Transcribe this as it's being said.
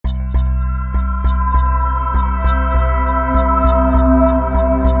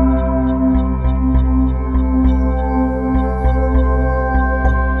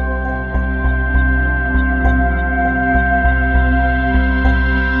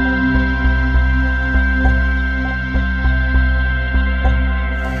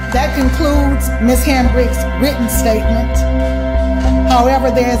concludes Ms. Hambrick's written statement.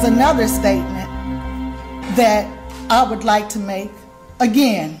 However, there is another statement that I would like to make,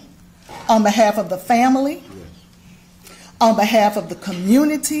 again, on behalf of the family, on behalf of the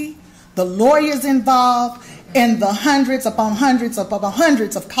community, the lawyers involved, and the hundreds upon hundreds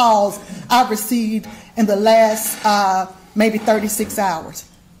of calls I've received in the last maybe 36 hours.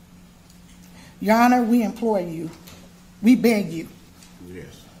 Your Honor, we implore you, we beg you,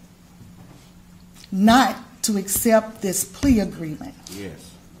 not to accept this plea agreement.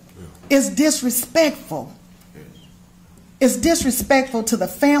 It's disrespectful. It's disrespectful to the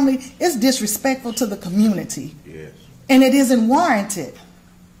family. It's disrespectful to the community. And it isn't warranted.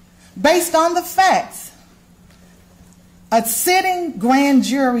 Based on the facts, a sitting grand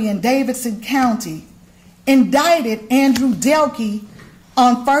jury in Davidson County indicted Andrew Delke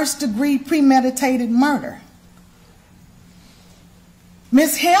on first-degree premeditated murder.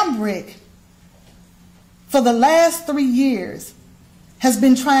 Ms. Hambrick, for the last 3 years, has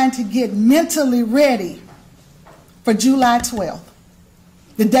been trying to get mentally ready for July 12th.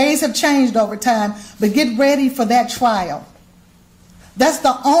 The days have changed over time, but get ready for that trial. That's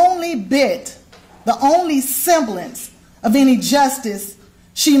the only bit, the only semblance of any justice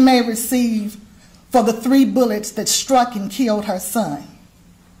she may receive for the 3 bullets that struck and killed her son.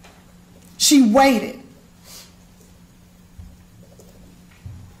 She waited.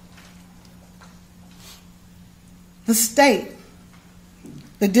 The state,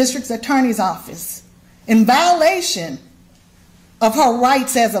 the district's attorney's office, in violation of her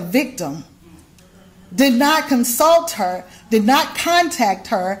rights as a victim, did not consult her, did not contact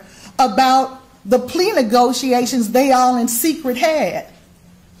her about the plea negotiations they all in secret had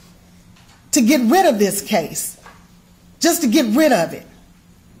to get rid of this case, just to get rid of it.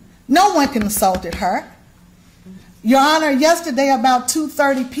 No one consulted her. Your Honor, yesterday about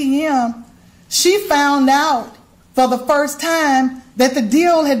 2:30 p.m., she found out for the first time that the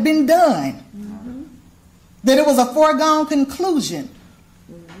deal had been done, that it was a foregone conclusion,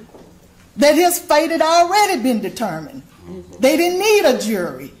 that his fate had already been determined. They didn't need a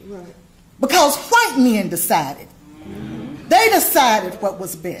jury because white men decided. They decided what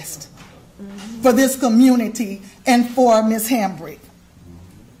was best for this community and for Ms. Hambrick.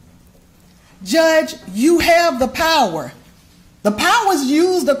 Judge, you have the power. The power is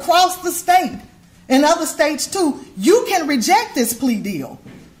used across the state and other states too. You can reject this plea deal.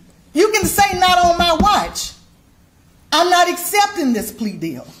 You can say, not on my watch. I'm not accepting this plea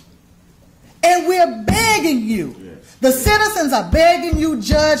deal. And we're begging you, the citizens are begging you,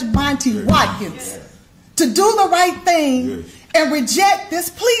 Judge Monty Watkins, to do the right thing and reject this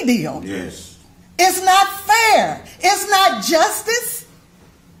plea deal. It's not fair. It's not justice.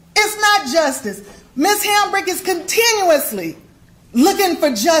 It's not justice. Ms. Hambrick is continuously looking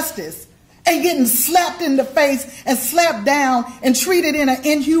for justice and getting slapped in the face and slapped down and treated in an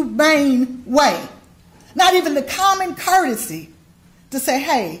inhumane way. Not even the common courtesy to say,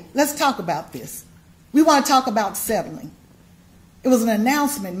 hey, let's talk about this. We want to talk about settling. It was an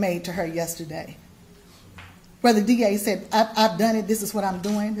announcement made to her yesterday where the DA said, I've done it, this is what I'm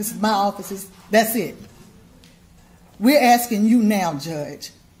doing, this is my office, that's it. We're asking you now,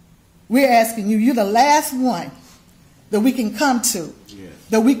 Judge. We're asking you, you're the last one that we can come to,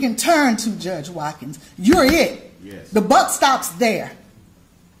 that we can turn to, Judge Watkins. You're it. The buck stops there.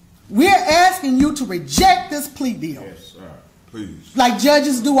 We're asking you to reject this plea deal. Please. Like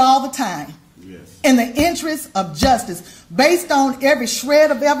judges do all the time. In the interest of justice, based on every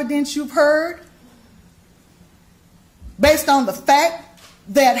shred of evidence you've heard, based on the fact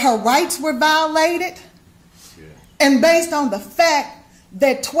that her rights were violated, and based on the fact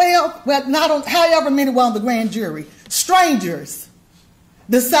that 12, well, not on, however many were on the grand jury, strangers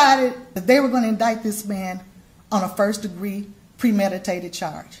decided that they were going to indict this man on a first-degree premeditated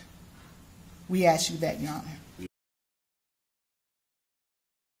charge. We ask you that, Your Honor.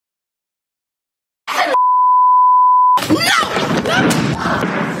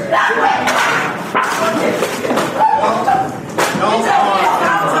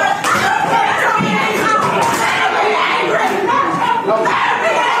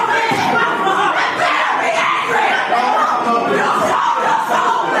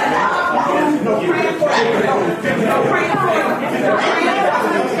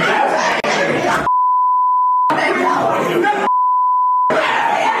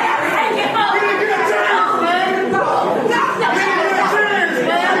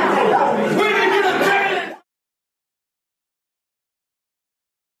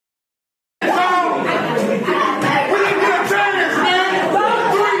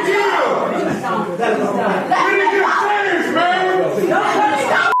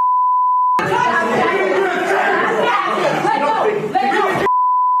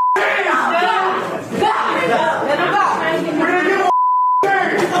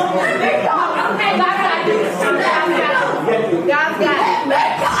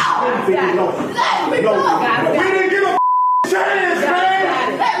 We didn't give a chance,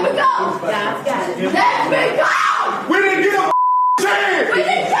 man. Let me go. Let me go.